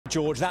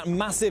George, that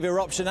massive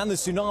eruption and the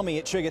tsunami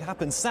it triggered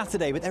happened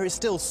Saturday, but there is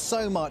still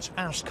so much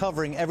ash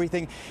covering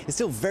everything. It's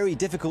still very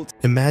difficult.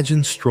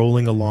 Imagine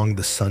strolling along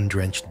the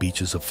sun-drenched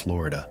beaches of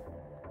Florida,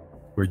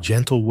 where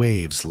gentle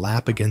waves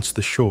lap against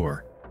the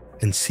shore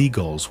and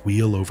seagulls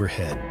wheel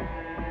overhead.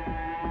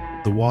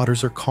 The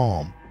waters are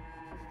calm,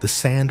 the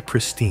sand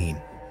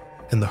pristine,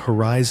 and the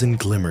horizon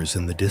glimmers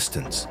in the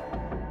distance.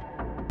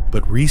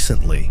 But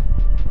recently,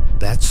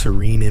 that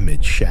serene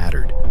image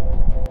shattered.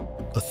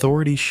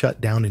 Authorities shut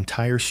down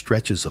entire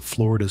stretches of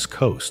Florida's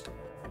coast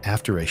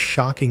after a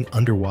shocking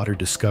underwater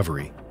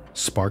discovery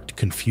sparked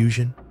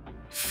confusion,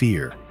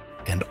 fear,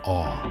 and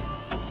awe.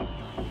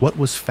 What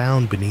was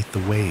found beneath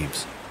the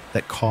waves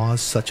that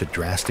caused such a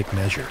drastic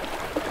measure?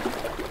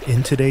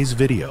 In today's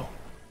video,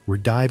 we're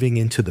diving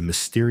into the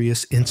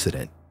mysterious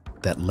incident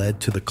that led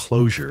to the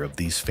closure of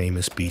these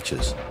famous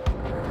beaches.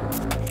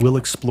 We'll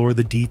explore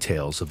the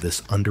details of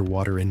this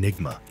underwater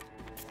enigma,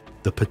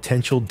 the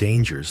potential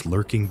dangers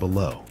lurking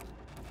below,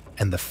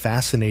 and the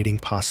fascinating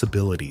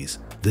possibilities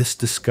this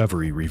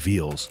discovery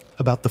reveals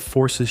about the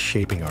forces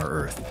shaping our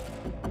Earth.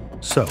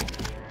 So,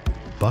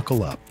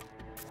 buckle up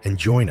and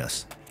join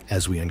us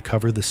as we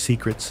uncover the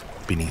secrets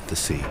beneath the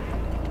sea.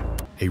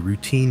 A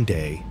routine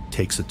day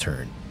takes a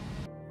turn.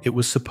 It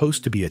was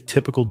supposed to be a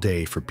typical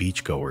day for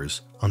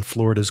beachgoers on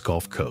Florida's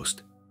Gulf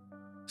Coast.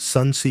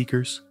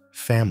 Sunseekers,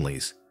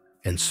 families,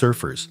 and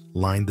surfers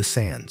lined the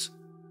sands,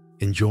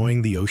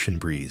 enjoying the ocean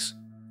breeze.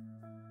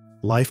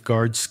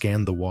 Lifeguards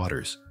scanned the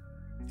waters,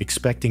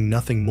 expecting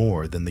nothing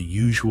more than the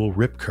usual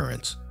rip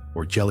currents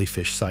or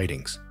jellyfish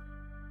sightings.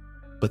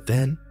 But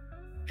then,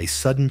 a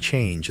sudden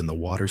change in the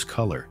water's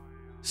color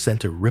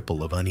sent a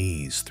ripple of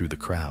unease through the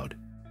crowd.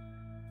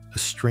 A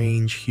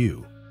strange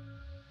hue,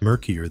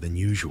 murkier than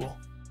usual,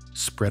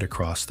 spread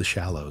across the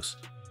shallows.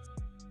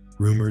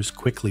 Rumors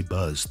quickly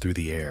buzzed through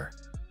the air.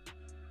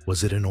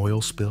 Was it an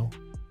oil spill?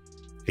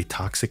 A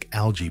toxic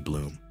algae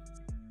bloom?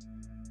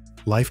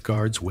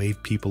 Lifeguards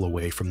waved people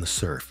away from the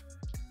surf,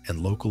 and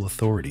local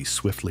authorities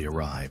swiftly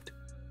arrived.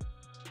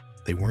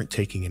 They weren't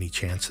taking any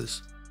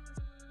chances.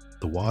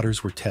 The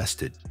waters were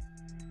tested,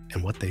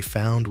 and what they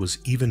found was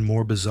even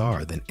more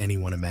bizarre than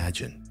anyone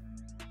imagined.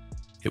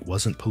 It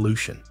wasn't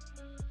pollution.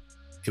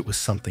 It was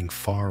something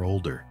far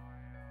older,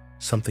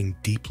 something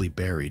deeply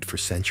buried for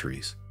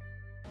centuries.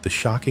 The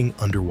shocking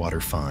underwater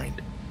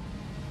find.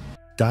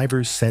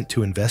 Divers sent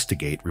to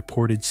investigate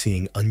reported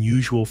seeing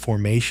unusual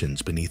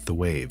formations beneath the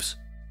waves.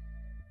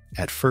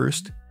 At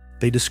first,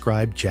 they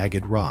described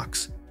jagged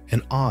rocks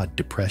and odd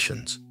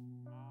depressions.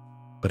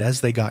 But as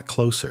they got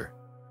closer,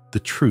 the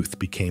truth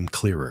became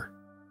clearer.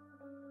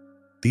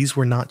 These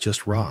were not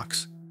just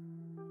rocks.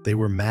 They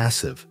were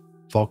massive,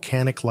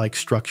 volcanic-like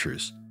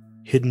structures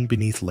hidden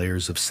beneath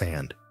layers of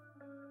sand.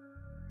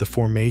 The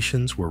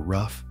formations were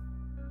rough,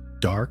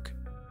 dark,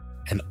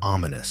 and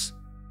ominous,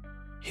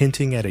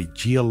 hinting at a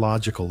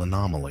geological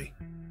anomaly.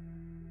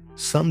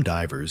 Some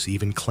divers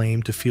even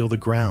claimed to feel the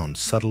ground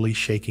subtly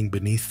shaking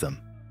beneath them.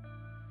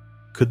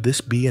 Could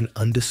this be an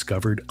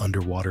undiscovered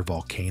underwater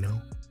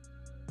volcano?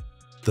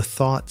 The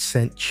thought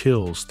sent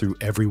chills through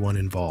everyone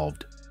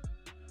involved.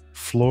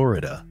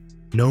 Florida,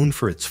 known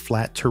for its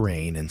flat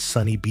terrain and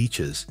sunny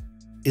beaches,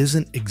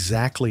 isn't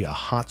exactly a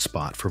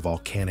hotspot for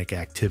volcanic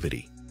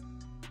activity.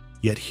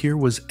 Yet here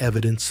was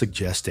evidence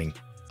suggesting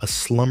a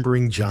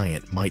slumbering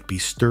giant might be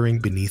stirring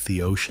beneath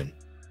the ocean.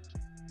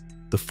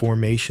 The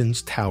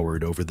formations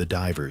towered over the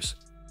divers,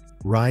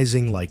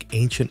 rising like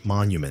ancient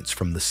monuments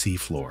from the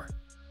seafloor.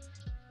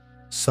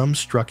 Some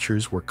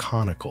structures were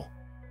conical,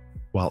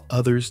 while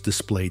others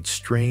displayed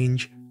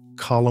strange,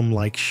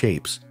 column-like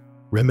shapes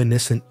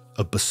reminiscent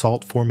of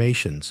basalt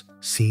formations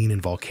seen in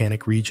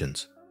volcanic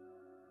regions.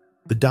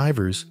 The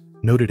divers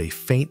noted a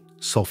faint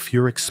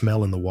sulfuric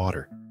smell in the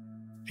water,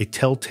 a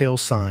telltale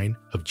sign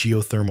of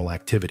geothermal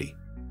activity.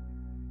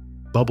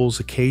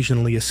 Bubbles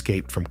occasionally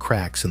escaped from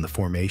cracks in the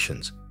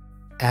formations,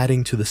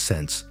 adding to the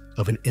sense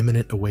of an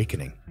imminent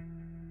awakening.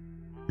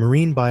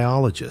 Marine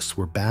biologists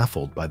were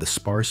baffled by the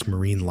sparse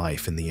marine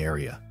life in the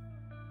area.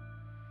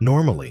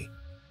 Normally,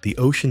 the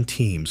ocean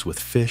teems with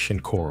fish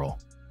and coral,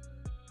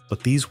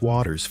 but these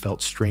waters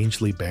felt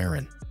strangely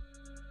barren.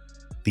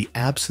 The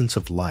absence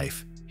of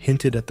life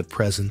hinted at the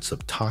presence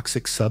of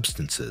toxic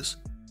substances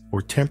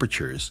or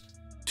temperatures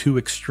too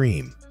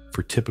extreme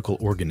for typical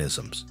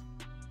organisms.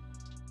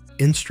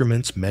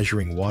 Instruments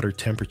measuring water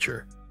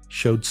temperature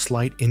showed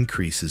slight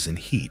increases in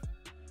heat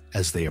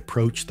as they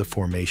approached the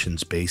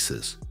formation's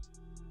bases,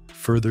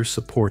 further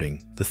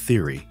supporting the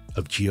theory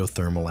of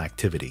geothermal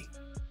activity.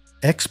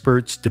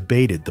 Experts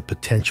debated the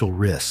potential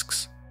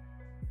risks.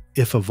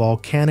 If a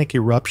volcanic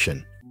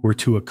eruption were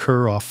to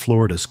occur off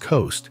Florida's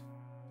coast,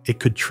 it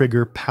could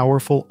trigger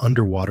powerful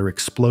underwater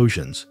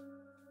explosions,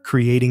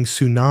 creating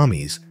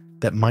tsunamis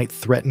that might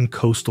threaten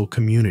coastal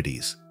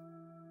communities.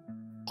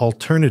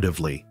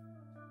 Alternatively,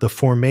 the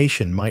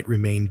formation might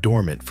remain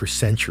dormant for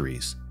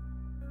centuries,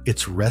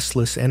 its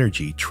restless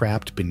energy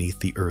trapped beneath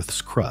the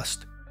Earth's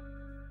crust.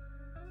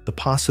 The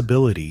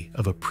possibility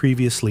of a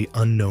previously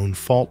unknown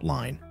fault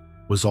line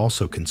was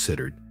also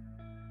considered,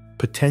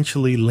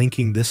 potentially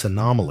linking this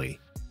anomaly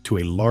to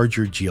a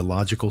larger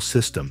geological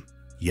system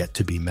yet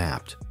to be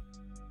mapped.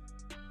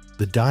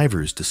 The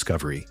divers'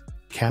 discovery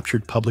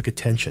captured public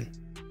attention,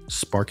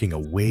 sparking a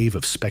wave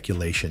of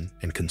speculation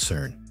and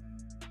concern.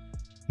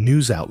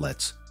 News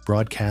outlets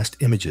broadcast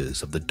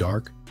images of the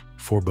dark,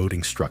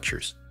 foreboding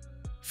structures,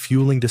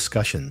 fueling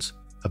discussions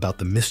about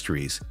the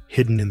mysteries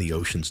hidden in the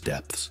ocean's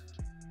depths.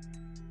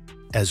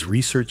 As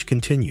research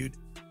continued,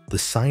 the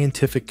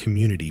scientific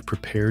community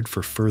prepared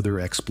for further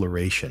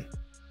exploration,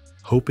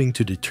 hoping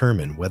to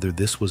determine whether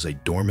this was a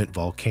dormant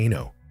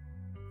volcano,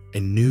 a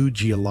new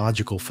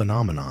geological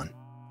phenomenon,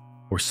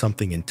 or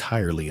something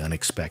entirely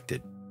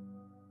unexpected.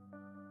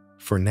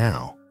 For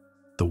now,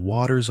 the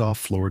waters off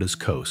Florida's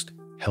coast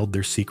held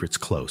their secrets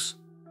close,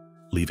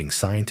 leaving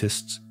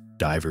scientists,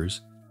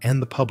 divers,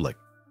 and the public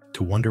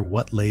to wonder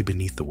what lay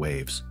beneath the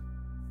waves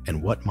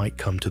and what might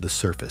come to the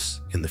surface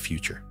in the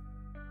future.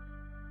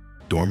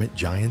 Dormant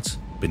giants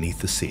beneath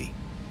the sea.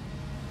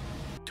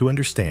 To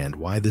understand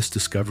why this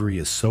discovery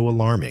is so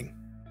alarming,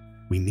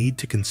 we need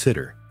to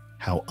consider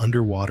how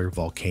underwater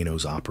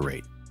volcanoes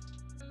operate.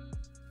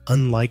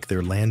 Unlike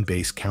their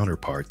land-based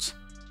counterparts,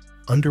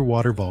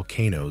 underwater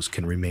volcanoes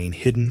can remain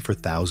hidden for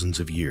thousands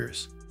of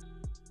years,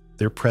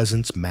 their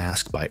presence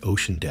masked by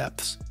ocean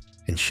depths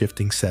and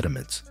shifting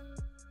sediments.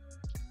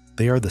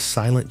 They are the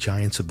silent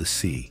giants of the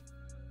sea,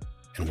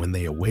 and when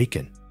they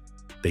awaken,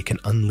 they can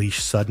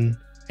unleash sudden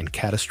and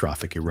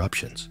catastrophic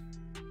eruptions.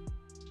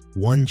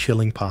 One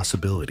chilling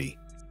possibility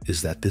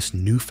is that this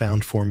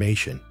newfound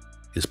formation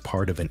is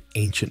part of an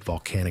ancient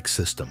volcanic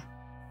system,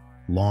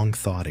 long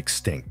thought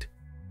extinct.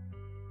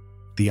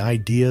 The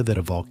idea that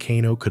a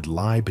volcano could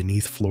lie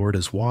beneath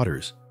Florida's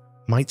waters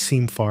might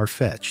seem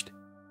far-fetched,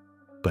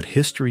 but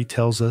history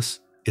tells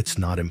us it's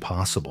not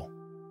impossible.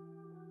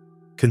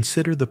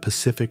 Consider the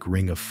Pacific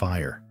Ring of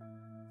Fire,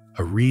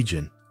 a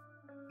region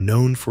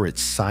known for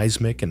its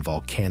seismic and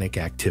volcanic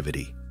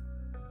activity.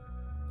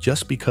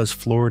 Just because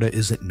Florida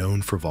isn't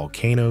known for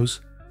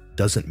volcanoes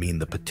doesn't mean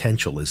the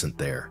potential isn't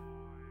there.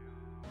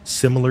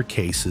 Similar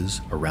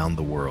cases around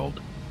the world.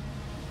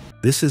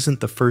 This isn't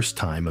the first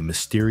time a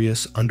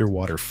mysterious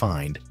underwater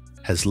find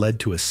has led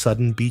to a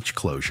sudden beach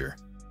closure.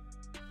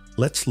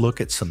 Let's look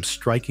at some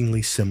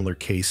strikingly similar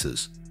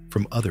cases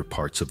from other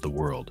parts of the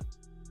world.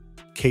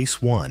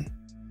 Case 1.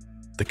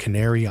 The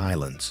Canary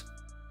Islands.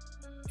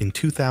 In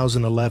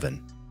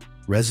 2011,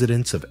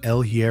 residents of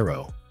El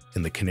Hierro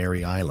in the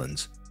Canary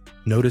Islands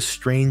noticed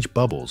strange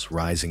bubbles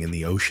rising in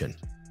the ocean.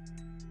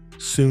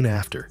 Soon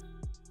after,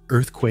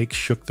 earthquakes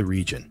shook the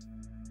region,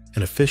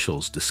 and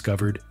officials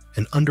discovered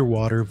an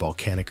underwater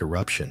volcanic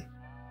eruption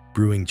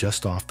brewing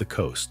just off the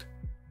coast.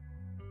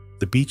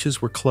 The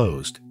beaches were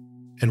closed,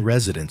 and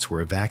residents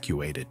were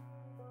evacuated.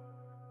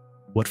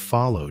 What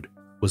followed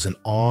was an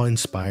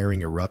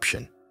awe-inspiring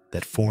eruption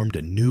that formed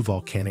a new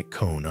volcanic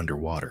cone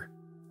underwater.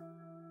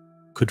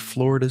 Could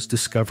Florida's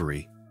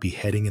discovery be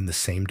heading in the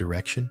same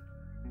direction?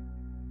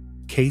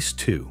 Case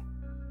 2.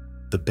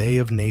 The Bay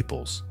of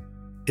Naples,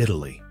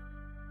 Italy.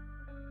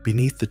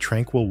 Beneath the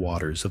tranquil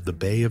waters of the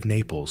Bay of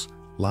Naples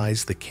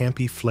lies the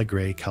Campi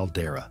Flegrei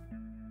caldera,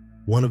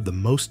 one of the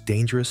most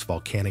dangerous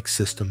volcanic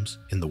systems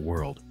in the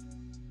world.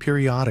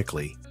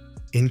 Periodically,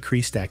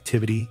 increased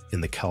activity in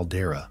the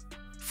caldera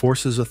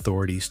forces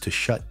authorities to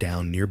shut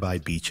down nearby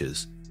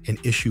beaches and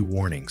issue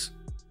warnings.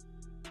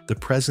 The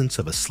presence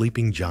of a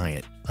sleeping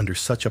giant under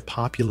such a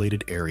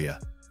populated area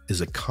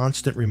is a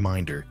constant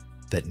reminder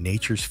that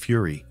nature's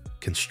fury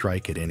can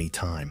strike at any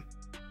time.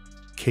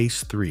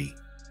 Case 3.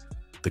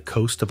 The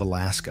coast of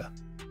Alaska.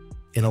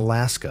 In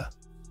Alaska,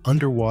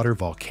 underwater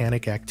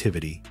volcanic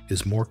activity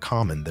is more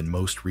common than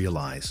most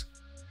realize.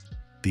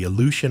 The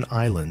Aleutian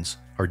Islands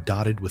are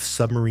dotted with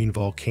submarine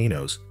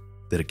volcanoes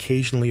that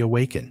occasionally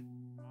awaken,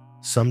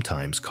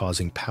 sometimes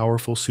causing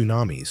powerful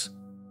tsunamis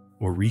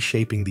or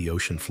reshaping the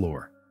ocean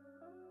floor.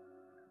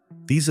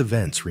 These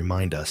events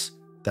remind us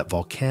that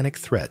volcanic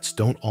threats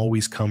don't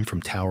always come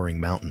from towering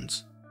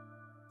mountains.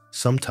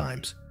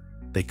 Sometimes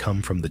they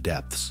come from the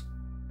depths.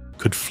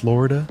 Could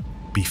Florida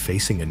be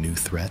facing a new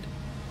threat?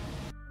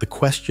 The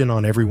question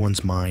on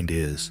everyone's mind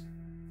is,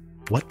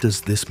 what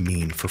does this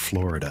mean for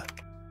Florida?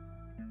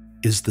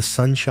 Is the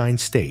Sunshine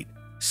State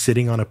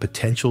sitting on a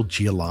potential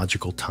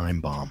geological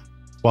time bomb?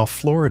 While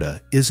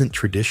Florida isn't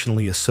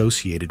traditionally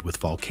associated with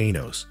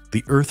volcanoes,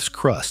 the Earth's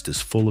crust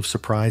is full of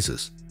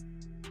surprises.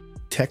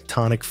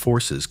 Tectonic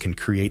forces can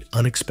create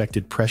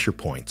unexpected pressure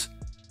points,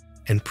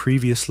 and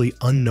previously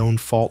unknown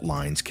fault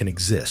lines can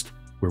exist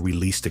where we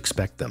least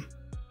expect them.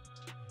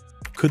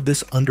 Could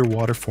this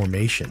underwater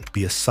formation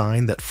be a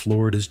sign that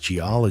Florida's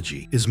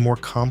geology is more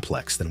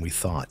complex than we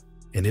thought?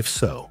 And if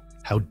so,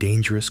 how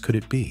dangerous could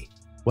it be?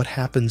 What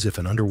happens if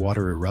an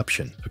underwater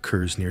eruption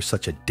occurs near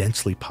such a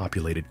densely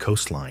populated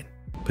coastline?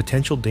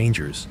 Potential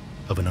dangers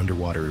of an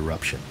underwater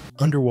eruption.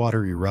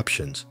 Underwater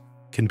eruptions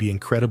can be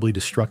incredibly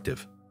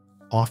destructive,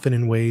 often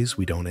in ways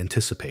we don't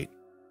anticipate.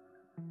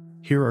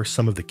 Here are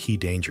some of the key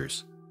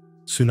dangers.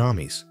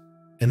 Tsunamis.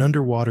 An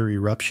underwater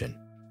eruption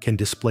can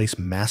displace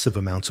massive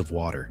amounts of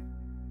water,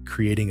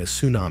 creating a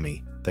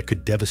tsunami that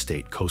could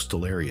devastate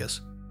coastal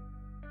areas.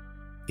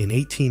 In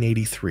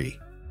 1883,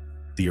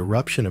 the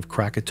eruption of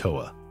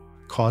Krakatoa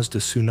caused a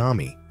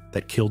tsunami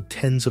that killed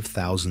tens of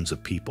thousands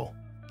of people.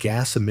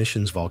 Gas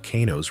emissions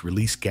volcanoes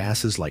release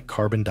gases like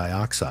carbon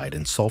dioxide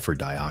and sulfur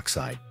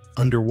dioxide.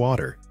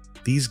 Underwater,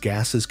 these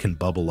gases can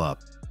bubble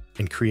up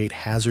and create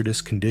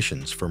hazardous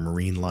conditions for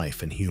marine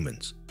life and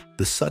humans.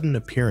 The sudden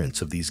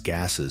appearance of these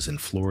gases in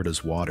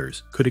Florida's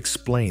waters could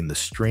explain the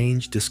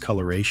strange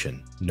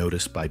discoloration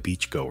noticed by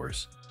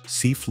beachgoers.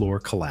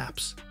 Seafloor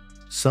collapse.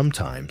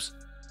 Sometimes,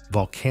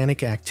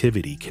 volcanic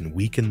activity can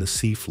weaken the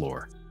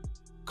seafloor,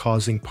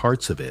 causing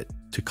parts of it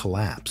to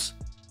collapse.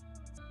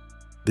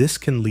 This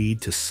can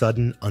lead to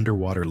sudden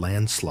underwater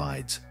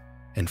landslides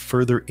and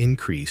further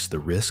increase the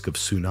risk of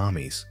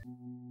tsunamis.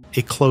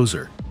 A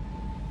closer.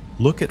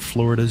 Look at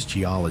Florida's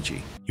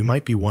geology. You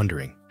might be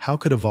wondering, how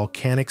could a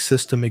volcanic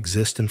system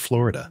exist in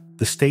Florida?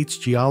 The state's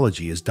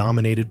geology is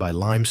dominated by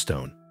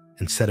limestone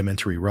and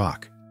sedimentary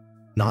rock,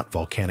 not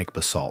volcanic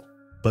basalt.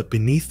 But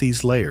beneath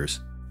these layers,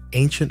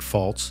 ancient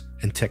faults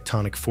and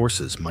tectonic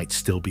forces might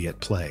still be at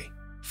play.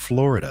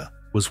 Florida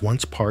was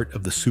once part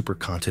of the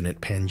supercontinent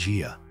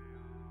Pangaea.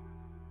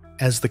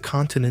 As the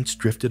continents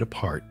drifted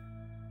apart,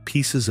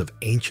 pieces of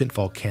ancient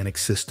volcanic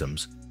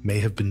systems may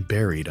have been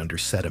buried under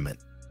sediment.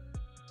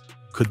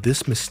 Could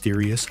this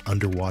mysterious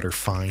underwater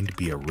find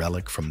be a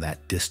relic from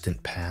that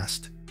distant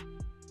past?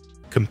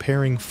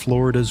 Comparing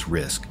Florida's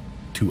risk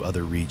to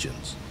other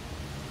regions.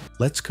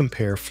 Let's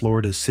compare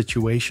Florida's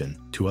situation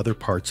to other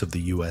parts of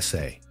the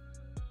USA.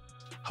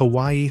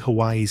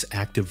 Hawaii's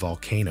active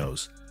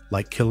volcanoes,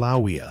 like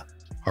Kilauea,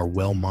 are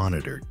well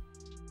monitored.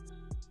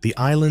 The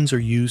islands are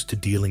used to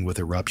dealing with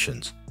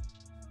eruptions,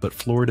 but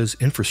Florida's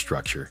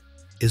infrastructure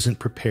isn't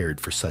prepared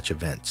for such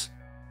events.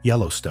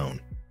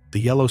 Yellowstone. The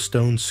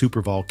Yellowstone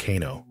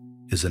supervolcano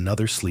is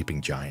another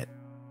sleeping giant.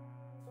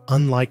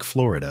 Unlike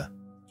Florida,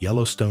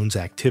 Yellowstone's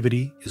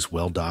activity is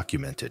well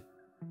documented,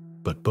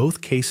 but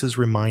both cases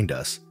remind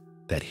us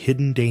that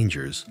hidden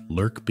dangers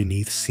lurk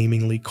beneath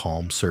seemingly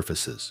calm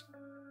surfaces.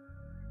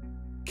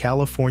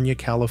 California's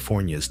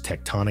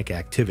tectonic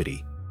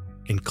activity,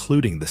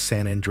 including the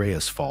San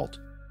Andreas Fault,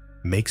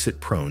 makes it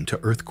prone to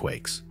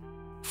earthquakes.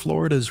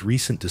 Florida's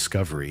recent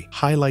discovery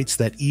highlights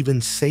that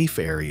even safe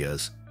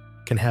areas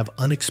can have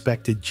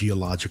unexpected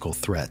geological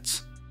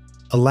threats.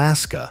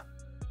 Alaska's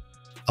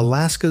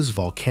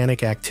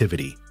volcanic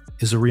activity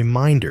is a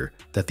reminder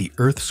that the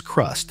Earth's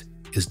crust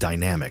is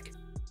dynamic.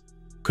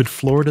 Could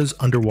Florida's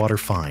underwater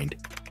find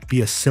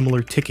be a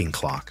similar ticking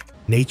clock?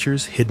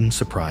 Nature's hidden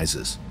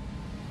surprises.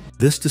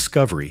 This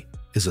discovery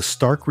is a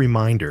stark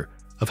reminder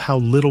of how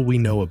little we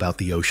know about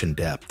the ocean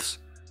depths.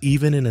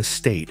 Even in a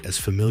state as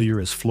familiar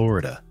as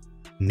Florida,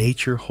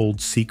 nature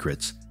holds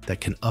secrets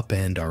that can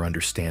upend our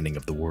understanding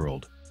of the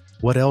world.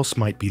 What else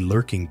might be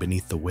lurking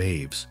beneath the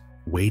waves,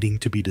 waiting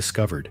to be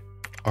discovered?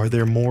 Are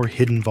there more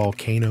hidden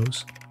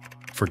volcanoes,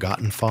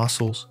 forgotten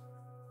fossils,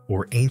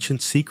 or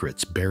ancient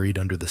secrets buried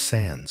under the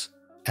sands?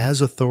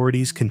 As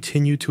authorities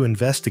continue to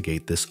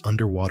investigate this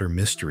underwater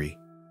mystery,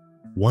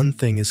 one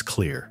thing is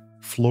clear: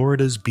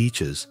 Florida's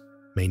beaches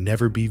may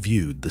never be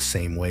viewed the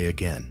same way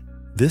again.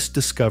 This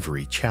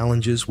discovery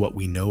challenges what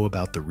we know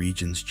about the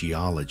region's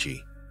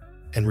geology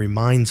and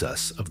reminds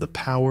us of the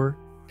power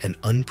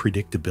and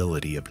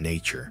unpredictability of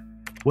nature.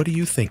 What do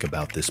you think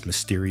about this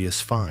mysterious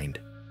find?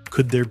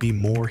 Could there be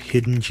more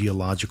hidden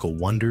geological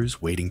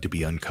wonders waiting to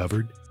be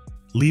uncovered?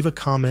 Leave a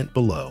comment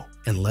below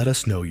and let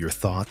us know your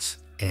thoughts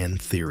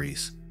and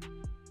theories.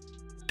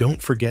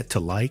 Don't forget to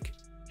like,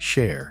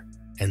 share,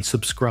 and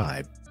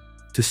subscribe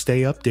to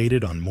stay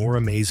updated on more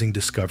amazing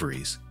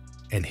discoveries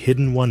and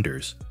hidden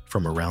wonders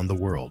from around the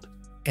world.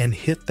 And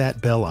hit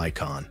that bell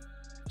icon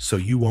so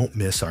you won't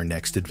miss our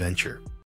next adventure.